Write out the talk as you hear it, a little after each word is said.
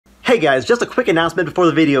Hey guys, just a quick announcement before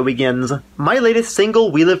the video begins. My latest single,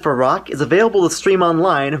 We Live for Rock, is available to stream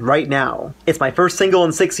online right now. It's my first single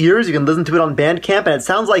in 6 years, you can listen to it on Bandcamp, and it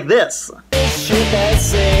sounds like this. This ship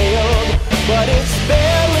has sailed, but it's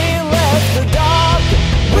barely left the dock.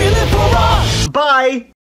 We live for rock!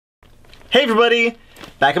 Bye! Hey everybody!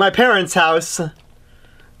 Back at my parents' house.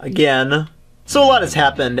 Again. So a lot has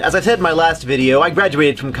happened. As I said in my last video, I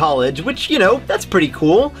graduated from college, which, you know, that's pretty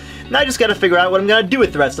cool. Now I just gotta figure out what I'm gonna do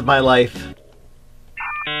with the rest of my life.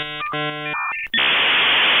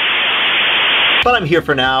 But I'm here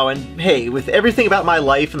for now, and hey, with everything about my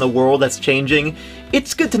life and the world that's changing,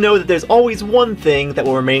 it's good to know that there's always one thing that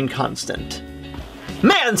will remain constant.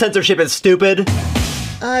 Man, censorship is stupid!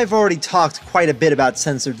 I've already talked quite a bit about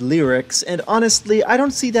censored lyrics, and honestly, I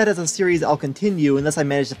don't see that as a series I'll continue unless I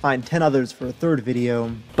manage to find 10 others for a third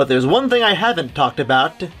video. But there's one thing I haven't talked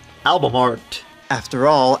about: album art. After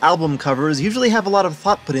all, album covers usually have a lot of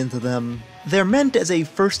thought put into them. They're meant as a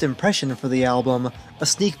first impression for the album, a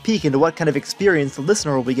sneak peek into what kind of experience the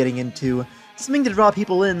listener will be getting into, something to draw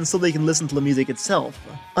people in so they can listen to the music itself.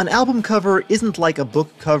 An album cover isn't like a book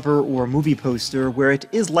cover or a movie poster where it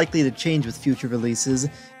is likely to change with future releases.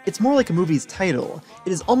 It's more like a movie's title.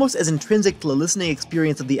 It is almost as intrinsic to the listening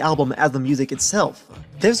experience of the album as the music itself.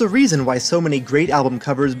 There's a reason why so many great album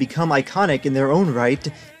covers become iconic in their own right,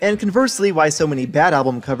 and conversely why so many bad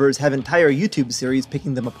album covers have entire YouTube series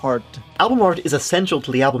picking them apart. Album art is essential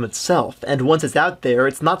to the album itself, and once it's out there,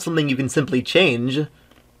 it's not something you can simply change.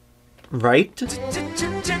 Right?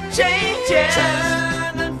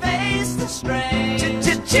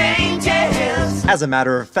 As a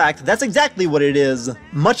matter of fact, that's exactly what it is.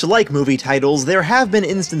 Much like movie titles, there have been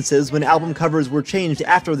instances when album covers were changed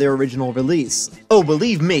after their original release. Oh,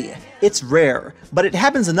 believe me, it's rare, but it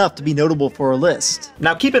happens enough to be notable for a list.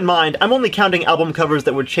 Now keep in mind, I'm only counting album covers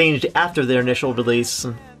that were changed after their initial release.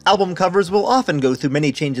 Album covers will often go through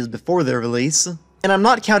many changes before their release. And I'm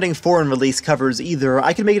not counting foreign release covers either.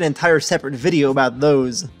 I can make an entire separate video about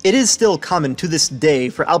those. It is still common to this day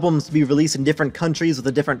for albums to be released in different countries with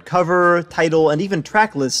a different cover, title, and even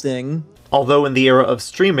track listing. Although in the era of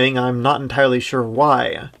streaming, I'm not entirely sure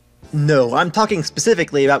why. No, I'm talking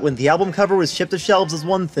specifically about when the album cover was shipped to shelves as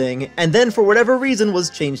one thing, and then for whatever reason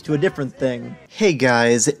was changed to a different thing. Hey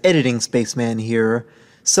guys, TheHappySpaceman here.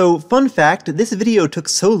 So, fun fact, this video took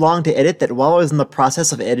so long to edit that while I was in the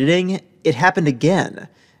process of editing, it happened again.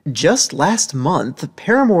 Just last month,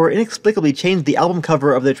 Paramore inexplicably changed the album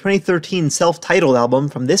cover of their 2013 self-titled album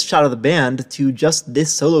from this shot of the band to just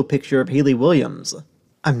this solo picture of Hayley Williams.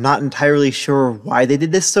 I'm not entirely sure why they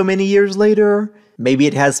did this so many years later. Maybe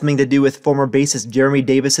it has something to do with former bassist Jeremy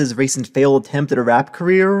Davis's recent failed attempt at a rap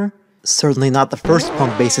career? Certainly not the first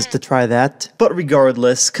punk bassist to try that, but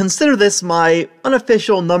regardless, consider this my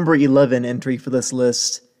unofficial number 11 entry for this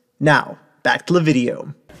list. Now, back to the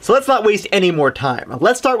video. So let's not waste any more time.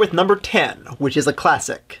 Let's start with number 10, which is a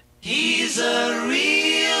classic. He's a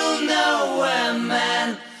real nowhere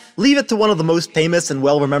man. Leave it to one of the most famous and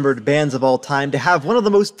well-remembered bands of all time to have one of the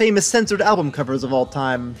most famous censored album covers of all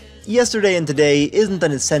time. Yesterday and Today isn't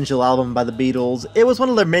an essential album by the Beatles. It was one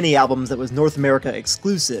of their many albums that was North America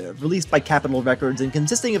exclusive, released by Capitol Records and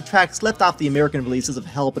consisting of tracks left off the American releases of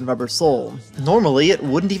Help and Rubber Soul. Normally, it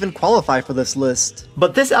wouldn't even qualify for this list.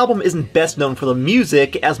 But this album isn't best known for the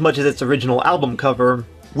music as much as its original album cover,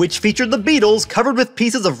 which featured the Beatles covered with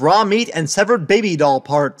pieces of raw meat and severed baby doll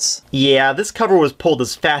parts. Yeah, this cover was pulled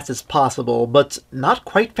as fast as possible, but not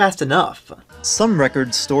quite fast enough. Some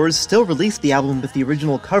record stores still released the album with the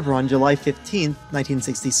original cover on July 15,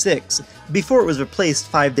 1966, before it was replaced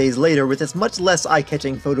 5 days later with this much less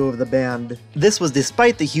eye-catching photo of the band. This was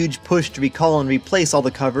despite the huge push to recall and replace all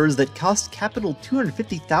the covers that cost Capitol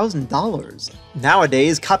 $250,000.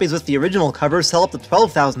 Nowadays, copies with the original cover sell up to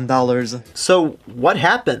 $12,000. So, what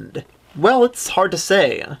happened? Well, it's hard to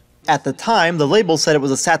say. At the time, the label said it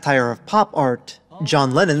was a satire of pop art.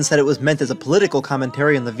 John Lennon said it was meant as a political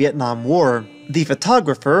commentary on the Vietnam War. The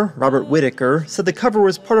photographer, Robert Whittaker, said the cover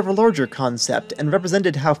was part of a larger concept and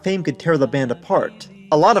represented how fame could tear the band apart.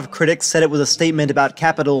 A lot of critics said it was a statement about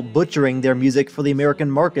Capitol butchering their music for the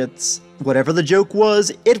American markets. Whatever the joke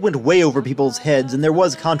was, it went way over people's heads and there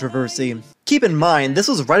was controversy. Keep in mind, this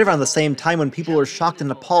was right around the same time when people were shocked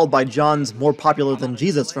and appalled by John's "more popular than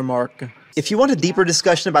Jesus" remark. If you want a deeper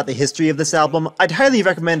discussion about the history of this album, I'd highly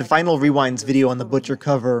recommend Vinyl Rewind's video on the Butcher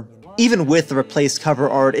cover. Even with the replaced cover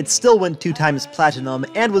art, it still went 2 times platinum,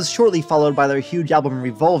 and was shortly followed by their huge album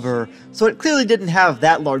Revolver, so it clearly didn't have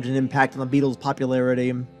that large an impact on the Beatles'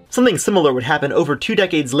 popularity. Something similar would happen over 2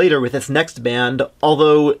 decades later with this next band,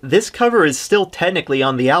 although this cover is still technically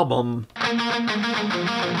on the album.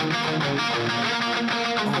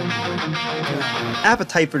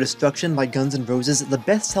 Appetite for Destruction by Guns N' Roses is the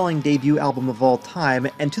best-selling debut album of all time,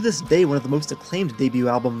 and to this day one of the most acclaimed debut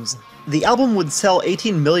albums. The album would sell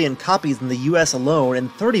 18 million copies in the US alone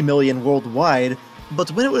and 30 million worldwide,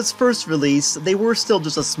 but when it was first released, they were still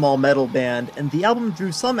just a small metal band, and the album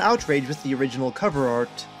drew some outrage with the original cover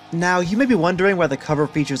art. Now, you may be wondering why the cover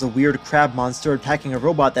features a weird crab monster attacking a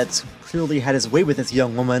robot that's clearly had his way with this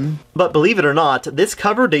young woman. But believe it or not, this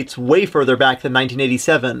cover dates way further back than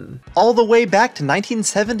 1987. All the way back to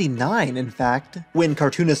 1979, in fact, when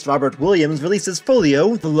cartoonist Robert Williams released his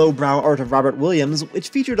folio, The Lowbrow Art of Robert Williams, which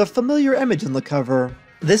featured a familiar image on the cover.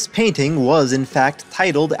 This painting was, in fact,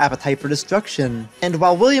 titled Appetite for Destruction, and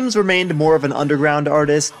while Williams remained more of an underground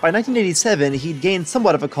artist, by 1987 he'd gained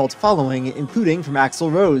somewhat of a cult following, including from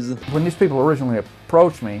Axl Rose. When these people originally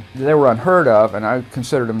approached me, they were unheard of, and I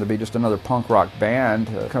considered them to be just another punk rock band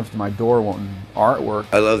that comes to my door wanting artwork.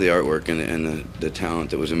 I love the artwork and the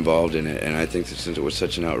talent that was involved in it, and I think that since it was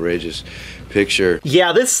such an outrageous picture...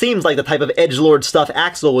 Yeah, this seems like the type of edgelord stuff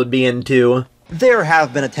Axl would be into. There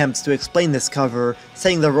have been attempts to explain this cover,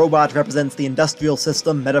 saying the robot represents the industrial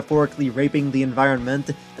system metaphorically raping the environment,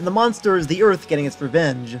 and the monster is the Earth getting its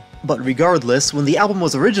revenge. But regardless, when the album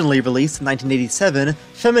was originally released in 1987,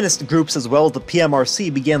 feminist groups as well as the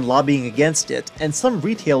PMRC began lobbying against it, and some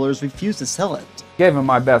retailers refused to sell it. Gave them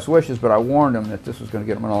my best wishes, but I warned them that this was going to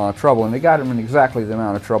get them in a lot of trouble, and they got them in exactly the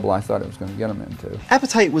amount of trouble I thought it was going to get them into.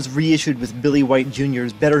 Appetite was reissued with Billy White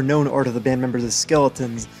Jr.'s better-known art of the band members as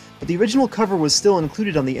skeletons, but the original cover was still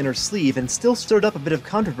included on the inner sleeve and still stirred up a bit of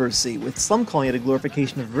controversy, with some calling it a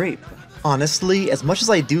glorification of rape. Honestly, as much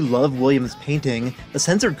as I do love Williams' painting, the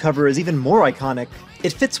censored cover is even more iconic.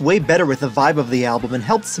 It fits way better with the vibe of the album and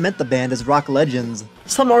helps cement the band as rock legends.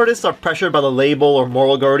 Some artists are pressured by the label or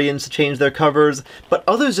moral guardians to change their covers, but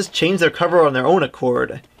others just change their cover on their own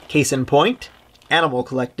accord. Case in point, Animal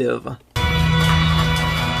Collective.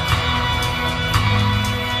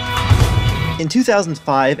 In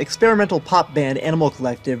 2005, experimental pop band Animal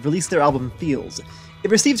Collective released their album Feels.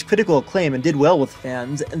 It received critical acclaim and did well with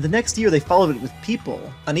fans, and the next year they followed it with People,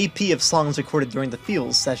 an EP of songs recorded during the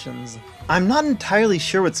Feels sessions. I'm not entirely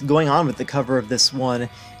sure what's going on with the cover of this one.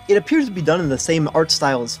 It appears to be done in the same art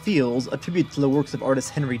style as Feels, a tribute to the works of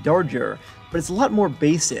artist Henry Darger, but it's a lot more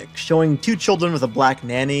basic, showing two children with a black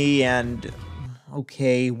nanny and...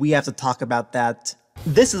 okay, we have to talk about that.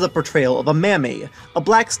 This is a portrayal of a mammy, a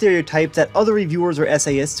black stereotype that other reviewers or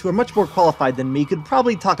essayists who are much more qualified than me could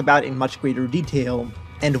probably talk about in much greater detail.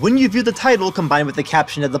 And when you view the title combined with the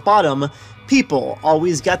caption at the bottom, people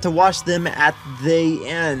always got to watch them at the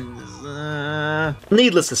end.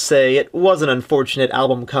 Needless to say, it was an unfortunate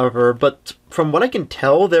album cover, but from what I can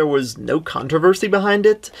tell, there was no controversy behind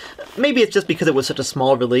it. Maybe it's just because it was such a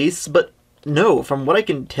small release, but no, from what I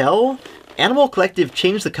can tell, Animal Collective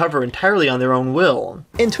changed the cover entirely on their own will.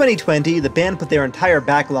 In 2020, the band put their entire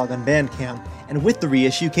backlog on Bandcamp, and with the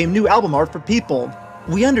reissue came new album art for People.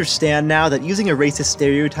 We understand now that using a racist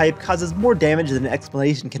stereotype causes more damage than an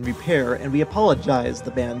explanation can repair, and we apologize, the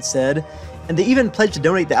band said, and they even pledged to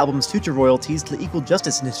donate the album's future royalties to the Equal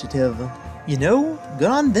Justice Initiative. You know, good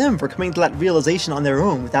on them for coming to that realization on their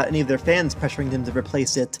own without any of their fans pressuring them to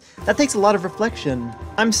replace it. That takes a lot of reflection.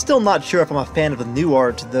 I'm still not sure if I'm a fan of the new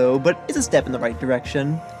art, though, but it's a step in the right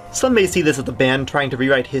direction. Some may see this as the band trying to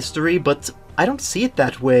rewrite history, but I don't see it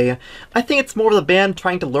that way. I think it's more of the band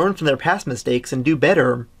trying to learn from their past mistakes and do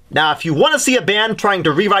better. Now, if you want to see a band trying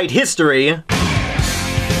to rewrite history...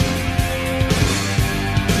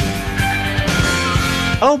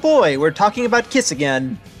 oh boy, we're talking about Kiss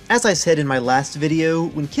again. As I said in my last video,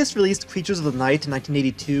 when Kiss released Creatures of the Night in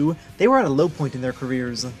 1982, they were at a low point in their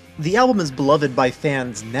careers. The album is beloved by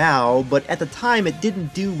fans now, but at the time it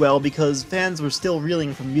didn't do well because fans were still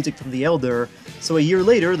reeling from Music from the Elder, so a year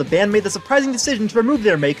later the band made the surprising decision to remove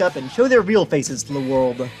their makeup and show their real faces to the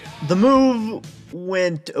world. The move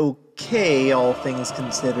went okay, all things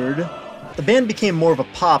considered. The band became more of a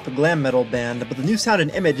pop, glam metal band, but the new sound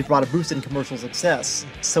and image brought a boost in commercial success.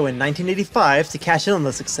 So in 1985, to cash in on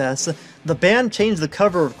the success, the band changed the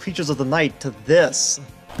cover of Creatures of the Night to this.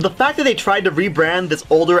 The fact that they tried to rebrand this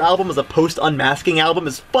older album as a post-unmasking album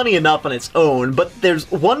is funny enough on its own, but there's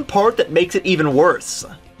one part that makes it even worse.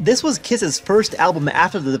 This was Kiss's first album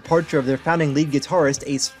after the departure of their founding lead guitarist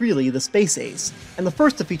Ace Frehley, the Space Ace, and the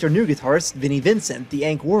first to feature new guitarist Vinnie Vincent, the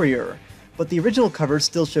Ankh Warrior. But the original cover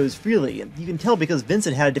still shows Frehley, and you can tell because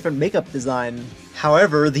Vincent had a different makeup design.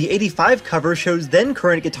 However, the 85 cover shows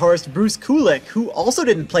then-current guitarist Bruce Kulick, who also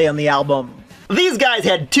didn't play on the album. These guys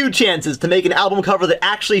had two chances to make an album cover that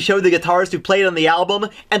actually showed the guitarist who played on the album,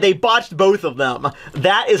 and they botched both of them.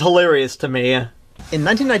 That is hilarious to me. In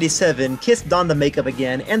 1997, Kiss donned the makeup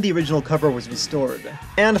again, and the original cover was restored.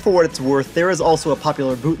 And for what it's worth, there is also a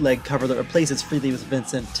popular bootleg cover that replaces Freely with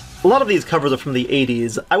Vincent. A lot of these covers are from the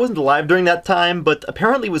 80s. I wasn't alive during that time, but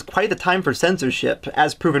apparently it was quite the time for censorship,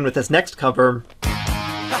 as proven with this next cover.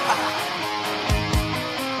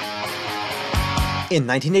 In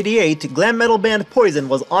 1988, glam metal band Poison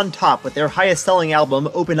was on top with their highest selling album,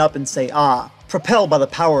 Open Up and Say Ah, propelled by the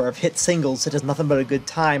power of hit singles such as Nothing But a Good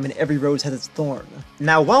Time and Every Rose Has Its Thorn.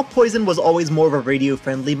 Now, while Poison was always more of a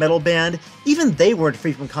radio-friendly metal band, even they weren't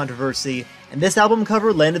free from controversy, and this album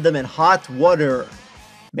cover landed them in hot water.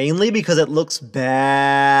 Mainly because it looks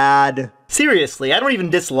bad. Seriously, I don't even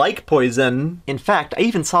dislike Poison. In fact, I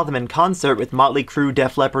even saw them in concert with Motley Crue,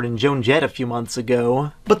 Def Leppard, and Joan Jett a few months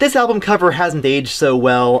ago. But this album cover hasn't aged so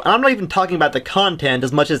well, and I'm not even talking about the content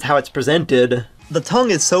as much as how it's presented. The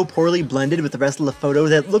tongue is so poorly blended with the rest of the photo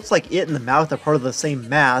that it looks like it and the mouth are part of the same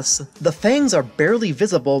mass. The fangs are barely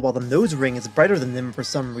visible while the nose ring is brighter than them for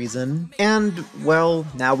some reason. And, well,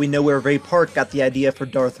 now we know where Ray Park got the idea for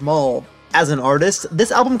Darth Maul. As an artist,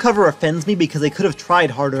 this album cover offends me because they could have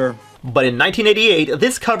tried harder. But in 1988,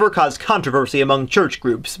 this cover caused controversy among church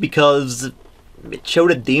groups because it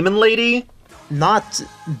showed a demon lady? Not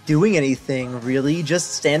doing anything, really,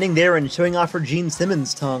 just standing there and showing off her Gene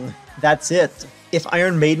Simmons tongue. That's it. If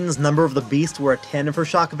Iron Maiden's Number of the Beast were a 10 for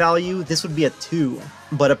shock value, this would be a 2.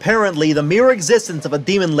 But apparently, the mere existence of a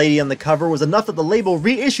demon lady on the cover was enough that the label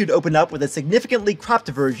reissued Open Up with a significantly cropped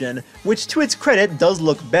version, which to its credit does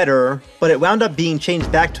look better, but it wound up being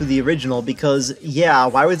changed back to the original because, yeah,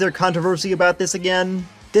 why was there controversy about this again?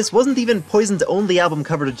 This wasn't even Poison's only album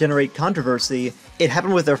cover to generate controversy. It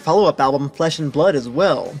happened with their follow-up album Flesh and Blood as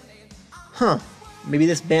well. Huh. Maybe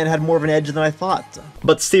this band had more of an edge than I thought.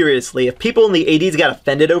 But seriously, if people in the 80s got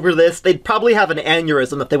offended over this, they'd probably have an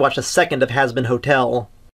aneurysm if they watched a second of Has Been Hotel.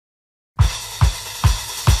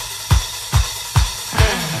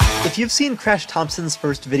 If you've seen Crash Thompson's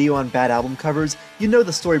first video on bad album covers, you know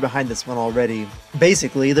the story behind this one already.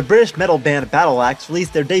 Basically, the British metal band Battleaxe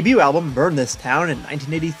released their debut album Burn This Town in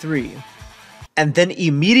 1983. And then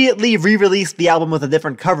immediately re-released the album with a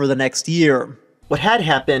different cover the next year. What had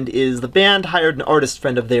happened is the band hired an artist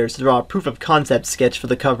friend of theirs to draw a proof of concept sketch for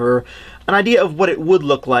the cover, an idea of what it would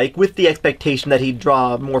look like, with the expectation that he'd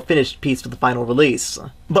draw a more finished piece for the final release.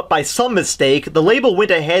 But by some mistake, the label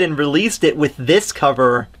went ahead and released it with this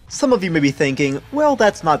cover. Some of you may be thinking, well,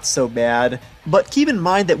 that's not so bad, but keep in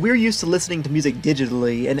mind that we're used to listening to music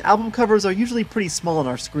digitally, and album covers are usually pretty small on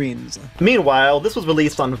our screens. Meanwhile, this was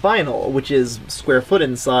released on vinyl, which is square foot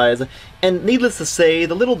in size, and needless to say,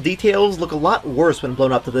 the little details look a lot worse when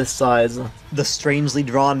blown up to this size. The strangely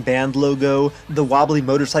drawn band logo, the wobbly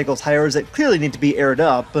motorcycle tires that clearly need to be aired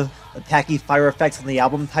up, the tacky fire effects on the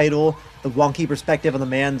album title, the wonky perspective on the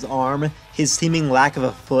man's arm, his seeming lack of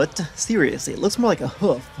a foot, seriously, it looks more like a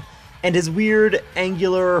hoof, and his weird,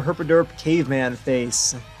 angular, herpaderp caveman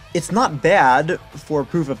face. It's not bad for a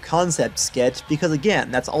proof of concept sketch because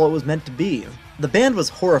again, that's all it was meant to be. The band was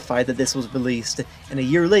horrified that this was released, and a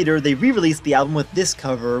year later they re-released the album with this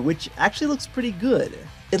cover, which actually looks pretty good.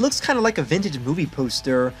 It looks kind of like a vintage movie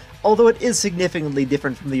poster, although it is significantly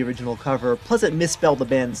different from the original cover, plus it misspelled the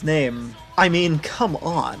band's name. I mean, come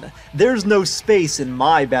on. There's no space in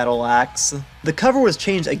my Battleaxe. The cover was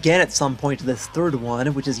changed again at some point to this third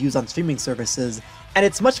one, which is used on streaming services, and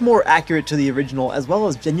it's much more accurate to the original as well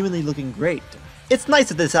as genuinely looking great. It's nice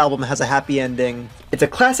that this album has a happy ending. It's a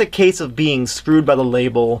classic case of being screwed by the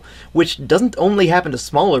label, which doesn't only happen to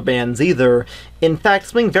smaller bands either. In fact,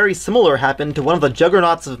 something very similar happened to one of the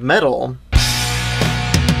juggernauts of metal.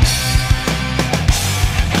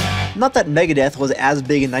 Not that Megadeth was as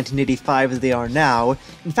big in 1985 as they are now.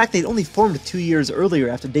 In fact, they'd only formed 2 years earlier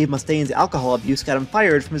after Dave Mustaine's alcohol abuse got him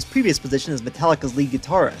fired from his previous position as Metallica's lead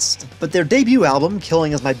guitarist. But their debut album,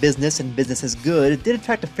 Killing Is My Business and Business Is Good, did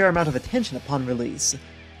attract a fair amount of attention upon release.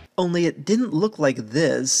 Only it didn't look like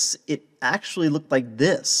this, it actually looked like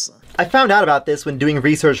this. I found out about this when doing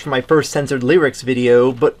research for my first censored lyrics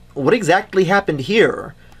video, but what exactly happened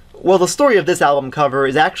here? Well, the story of this album cover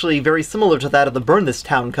is actually very similar to that of the Burn This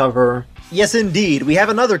Town cover. Yes indeed, we have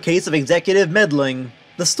another case of executive meddling.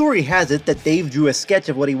 The story has it that Dave drew a sketch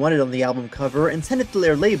of what he wanted on the album cover and sent it to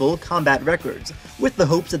their label, Combat Records, with the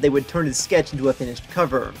hopes that they would turn his sketch into a finished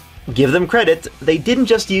cover. Give them credit, they didn't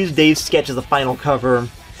just use Dave's sketch as a final cover.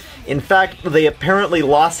 In fact, they apparently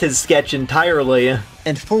lost his sketch entirely.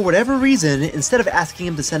 And for whatever reason, instead of asking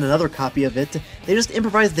him to send another copy of it, they just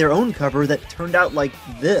improvised their own cover that turned out like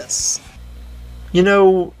this. You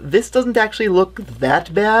know, this doesn't actually look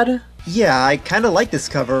that bad. Yeah, I kinda like this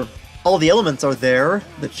cover. All the elements are there,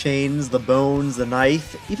 the chains, the bones, the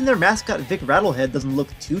knife, even their mascot Vic Rattlehead doesn't look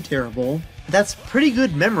too terrible. That's pretty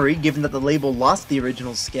good memory given that the label lost the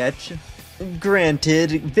original sketch.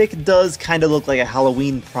 Granted, Vic does kinda look like a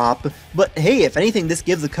Halloween prop, but hey, if anything this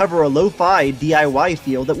gives the cover a lo-fi DIY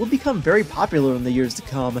feel that will become very popular in the years to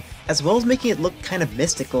come, as well as making it look kind of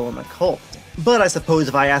mystical and occult. But I suppose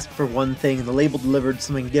if I asked for one thing and the label delivered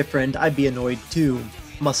something different, I'd be annoyed too.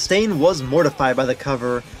 Mustaine was mortified by the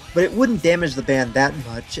cover, but it wouldn't damage the band that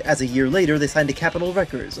much, as a year later they signed to Capitol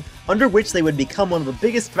Records, under which they would become one of the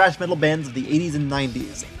biggest thrash metal bands of the 80s and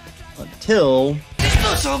 90s. Until...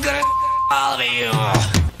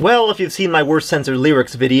 Well, if you've seen my worst censored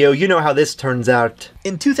lyrics video, you know how this turns out.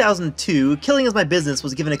 In 2002, Killing Is My Business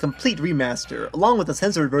was given a complete remaster, along with a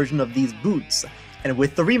censored version of These Boots. And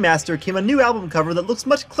with the remaster came a new album cover that looks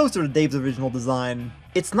much closer to Dave's original design.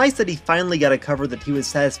 It's nice that he finally got a cover that he was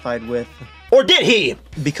satisfied with. Or did he?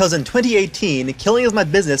 Because in 2018, Killing Is My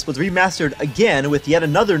Business was remastered again with yet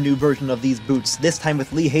another new version of These Boots, this time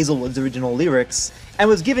with Lee Hazelwood's original lyrics, and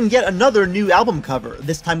was given yet another new album cover,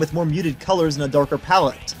 this time with more muted colors and a darker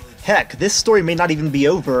palette. Heck, this story may not even be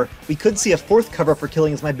over. We could see a fourth cover for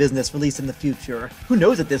Killing Is My Business released in the future. Who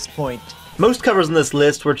knows at this point? Most covers on this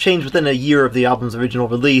list were changed within a year of the album's original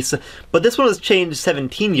release, but this one was changed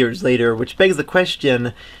 17 years later, which begs the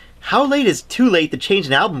question, how late is too late to change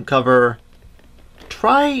an album cover?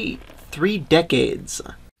 Try 3 decades.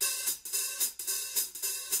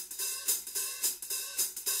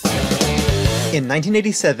 In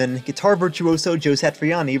 1987, guitar virtuoso Joe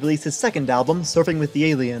Satriani released his second album, Surfing with the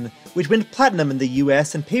Alien, which went platinum in the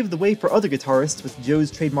US and paved the way for other guitarists with Joe's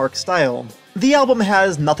trademark style. The album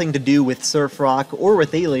has nothing to do with surf rock or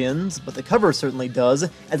with aliens, but the cover certainly does,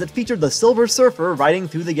 as it featured the Silver Surfer riding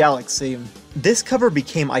through the galaxy. This cover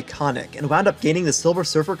became iconic, and wound up gaining the Silver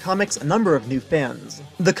Surfer comics a number of new fans.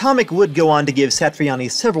 The comic would go on to give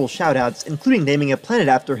Satriani several shoutouts, including naming a planet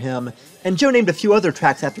after him, and Joe named a few other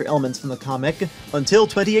tracks after elements from the comic, until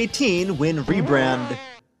 2018, when Rebrand.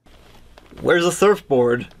 Where's the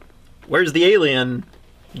surfboard? Where's the alien?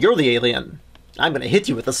 You're the alien. I'm gonna hit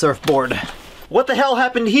you with the surfboard. What the hell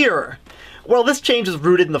happened here? Well, this change is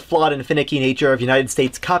rooted in the flawed and finicky nature of United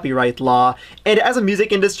States copyright law, and as a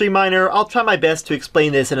music industry minor, I'll try my best to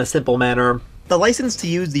explain this in a simple manner. The license to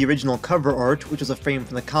use the original cover art, which was a frame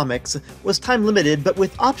from the comics, was time-limited but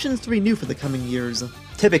with options to renew for the coming years.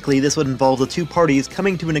 Typically, this would involve the two parties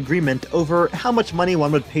coming to an agreement over how much money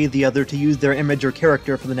one would pay the other to use their image or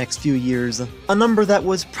character for the next few years. A number that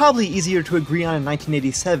was probably easier to agree on in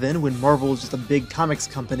 1987, when Marvel was just a big comics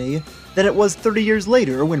company, than it was 30 years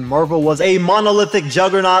later when Marvel was a monolithic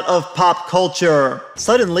juggernaut of pop culture.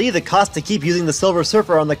 Suddenly, the cost to keep using the Silver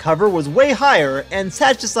Surfer on the cover was way higher, and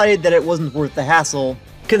Satch decided that it wasn't worth the hassle.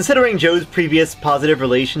 Considering Joe's previous positive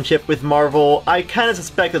relationship with Marvel, I kinda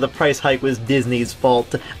suspect that the price hike was Disney's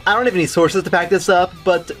fault. I don't have any sources to back this up,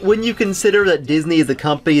 but when you consider that Disney is the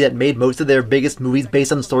company that made most of their biggest movies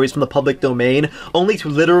based on stories from the public domain, only to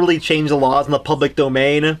literally change the laws in the public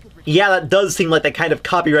domain, yeah, that does seem like the kind of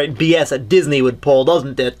copyright BS that Disney would pull,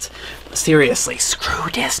 doesn't it? Seriously, screw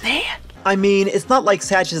Disney. I mean, it's not like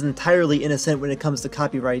Satch is entirely innocent when it comes to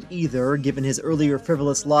copyright either, given his earlier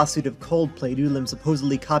frivolous lawsuit of Coldplay due to them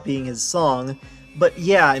supposedly copying his song, but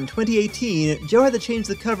yeah, in 2018, Joe had to change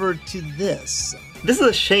the cover to this. This is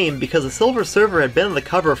a shame because the Silver Surfer had been on the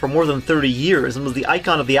cover for more than 30 years and was the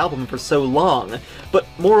icon of the album for so long, but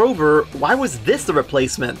moreover, why was this the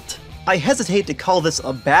replacement? I hesitate to call this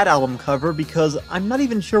a bad album cover because I'm not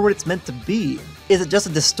even sure what it's meant to be. Is it just a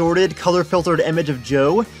distorted, color-filtered image of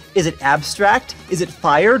Joe? Is it abstract? Is it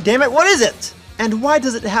fire? Damn it, what is it? And why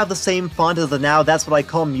does it have the same font as the now That's What I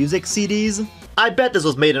Call Music CDs? I bet this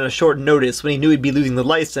was made on a short notice when he knew he'd be losing the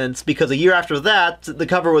license, because a year after that, the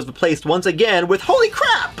cover was replaced once again with Holy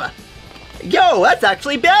Crap! Yo, that's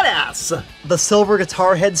actually badass! The silver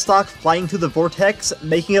guitar headstock flying through the vortex,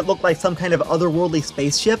 making it look like some kind of otherworldly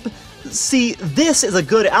spaceship. See, this is a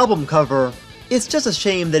good album cover. It's just a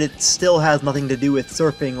shame that it still has nothing to do with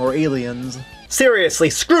surfing or aliens. Seriously,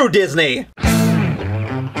 screw Disney!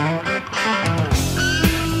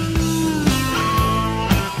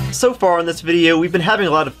 So far in this video, we've been having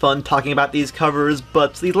a lot of fun talking about these covers,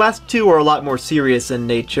 but these last two are a lot more serious in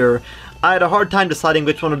nature. I had a hard time deciding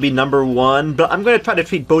which one would be number one, but I'm going to try to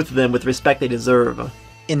treat both of them with respect they deserve.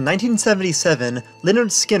 In 1977,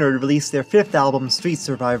 Lynyrd Skynyrd released their fifth album, Street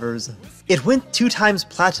Survivors. It went 2 times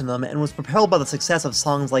platinum and was propelled by the success of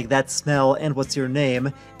songs like That Smell and What's Your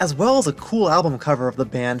Name, as well as a cool album cover of the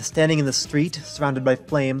band standing in the street, surrounded by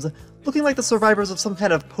flames, looking like the survivors of some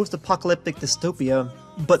kind of post-apocalyptic dystopia.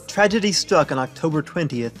 But tragedy struck on October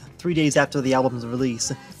 20th, 3 days after the album's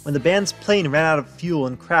release, when the band's plane ran out of fuel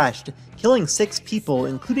and crashed, killing 6 people,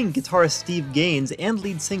 including guitarist Steve Gaines and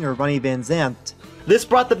lead singer Ronnie Van Zant. This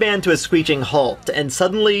brought the band to a screeching halt, and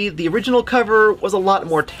suddenly, the original cover was a lot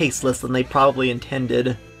more tasteless than they probably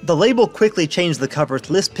intended. The label quickly changed the cover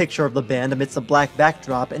to this picture of the band amidst a black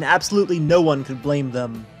backdrop, and absolutely no one could blame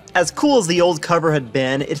them. As cool as the old cover had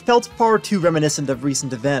been, it felt far too reminiscent of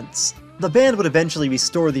recent events. The band would eventually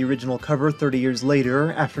restore the original cover 30 years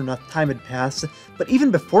later, after enough time had passed, but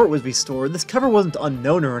even before it was restored, this cover wasn't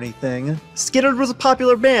unknown or anything. Skynyrd was a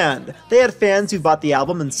popular band. They had fans who bought the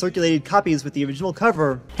album and circulated copies with the original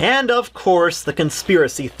cover. And of course, the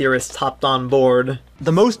conspiracy theorists hopped on board.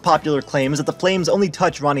 The most popular claim is that the flames only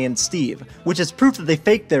touch Ronnie and Steve, which is proof that they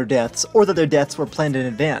faked their deaths, or that their deaths were planned in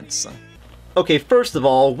advance. Okay, first of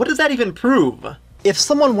all, what does that even prove? If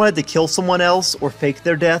someone wanted to kill someone else, or fake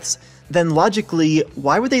their deaths, then logically,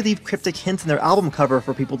 why would they leave cryptic hints in their album cover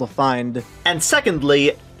for people to find? And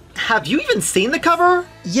secondly, have you even seen the cover?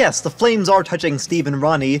 Yes, the flames are touching Steve and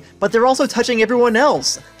Ronnie, but they're also touching everyone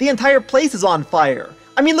else. The entire place is on fire.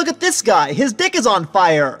 I mean, look at this guy, his dick is on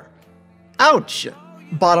fire! Ouch!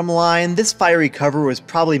 Bottom line, this fiery cover was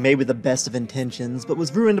probably made with the best of intentions, but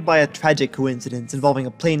was ruined by a tragic coincidence involving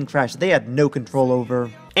a plane crash that they had no control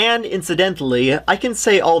over. And incidentally, I can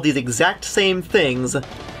say all these exact same things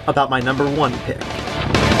about my number 1 pick.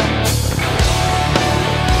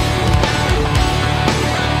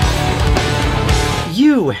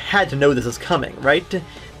 You had to know this was coming, right? And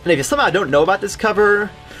if you somehow don't know about this cover,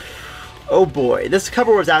 oh boy, this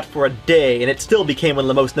cover was out for a day, and it still became one of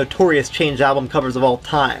the most notorious Change album covers of all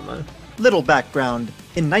time. Little background.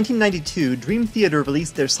 In 1992, Dream Theater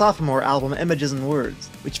released their sophomore album Images and Words,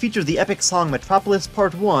 which featured the epic song Metropolis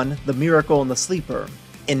Part 1, The Miracle and the Sleeper.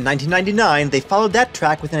 In 1999, they followed that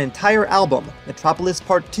track with an entire album, Metropolis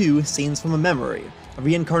Part 2, Scenes from a Memory, a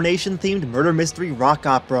reincarnation-themed murder mystery rock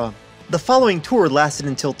opera. The following tour lasted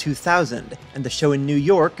until 2000, and the show in New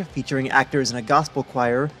York, featuring actors in a gospel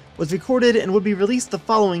choir, was recorded and would be released the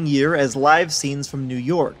following year as live scenes from New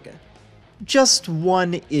York. Just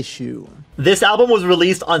one issue. This album was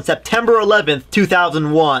released on September 11th,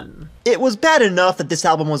 2001. It was bad enough that this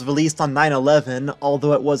album was released on 9/11,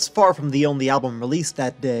 although it was far from the only album released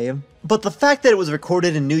that day. But the fact that it was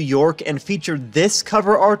recorded in New York and featured this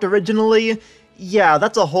cover art originally, yeah,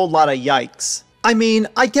 that's a whole lot of yikes. I mean,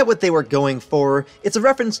 I get what they were going for. It's a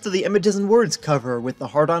reference to the Images and Words cover with the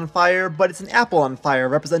heart on fire, but it's an apple on fire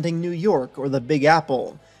representing New York, or the Big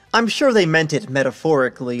Apple. I'm sure they meant it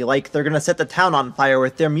metaphorically, like they're gonna set the town on fire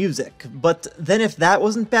with their music, but then if that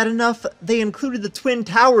wasn't bad enough, they included the Twin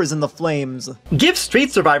Towers in the flames. Give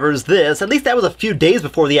street survivors this, at least that was a few days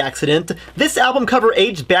before the accident. This album cover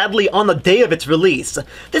aged badly on the day of its release.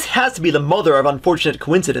 This has to be the mother of unfortunate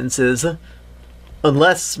coincidences.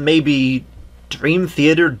 Unless, maybe, Dream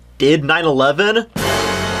Theater did 9/11?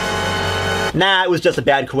 Nah, it was just a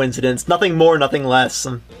bad coincidence. Nothing more, nothing less.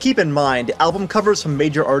 Keep in mind, album covers from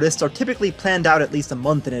major artists are typically planned out at least a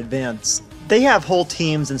month in advance. They have whole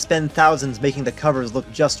teams and spend thousands making the covers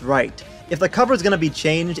look just right. If the cover's gonna be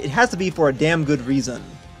changed, it has to be for a damn good reason.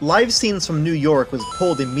 Live Scenes from New York was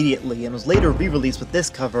pulled immediately and was later re-released with this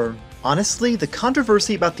cover. Honestly, the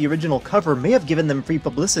controversy about the original cover may have given them free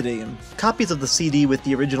publicity. Copies of the CD with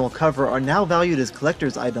the original cover are now valued as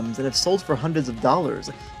collector's items and have sold for hundreds of dollars,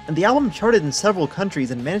 and the album charted in several countries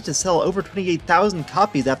and managed to sell over 28,000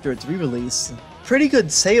 copies after its re-release. Pretty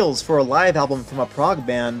good sales for a live album from a prog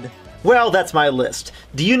band. Well, that's my list.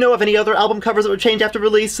 Do you know of any other album covers that would change after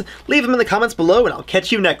release? Leave them in the comments below and I'll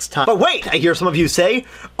catch you next time. But wait, I hear some of you say,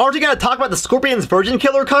 aren't you gonna talk about the Scorpions' Virgin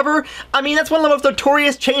Killer cover? I mean, that's one of the most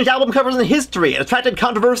notorious Change album covers in history. It attracted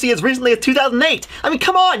controversy as recently as 2008. I mean,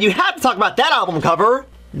 come on, you have to talk about that album cover.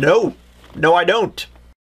 No, I don't.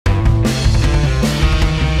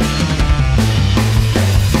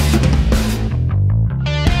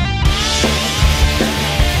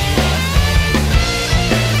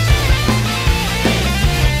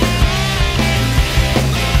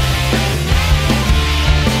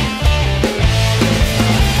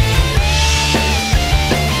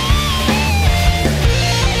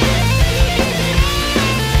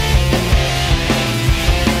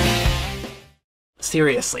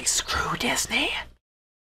 Seriously, screw Disney.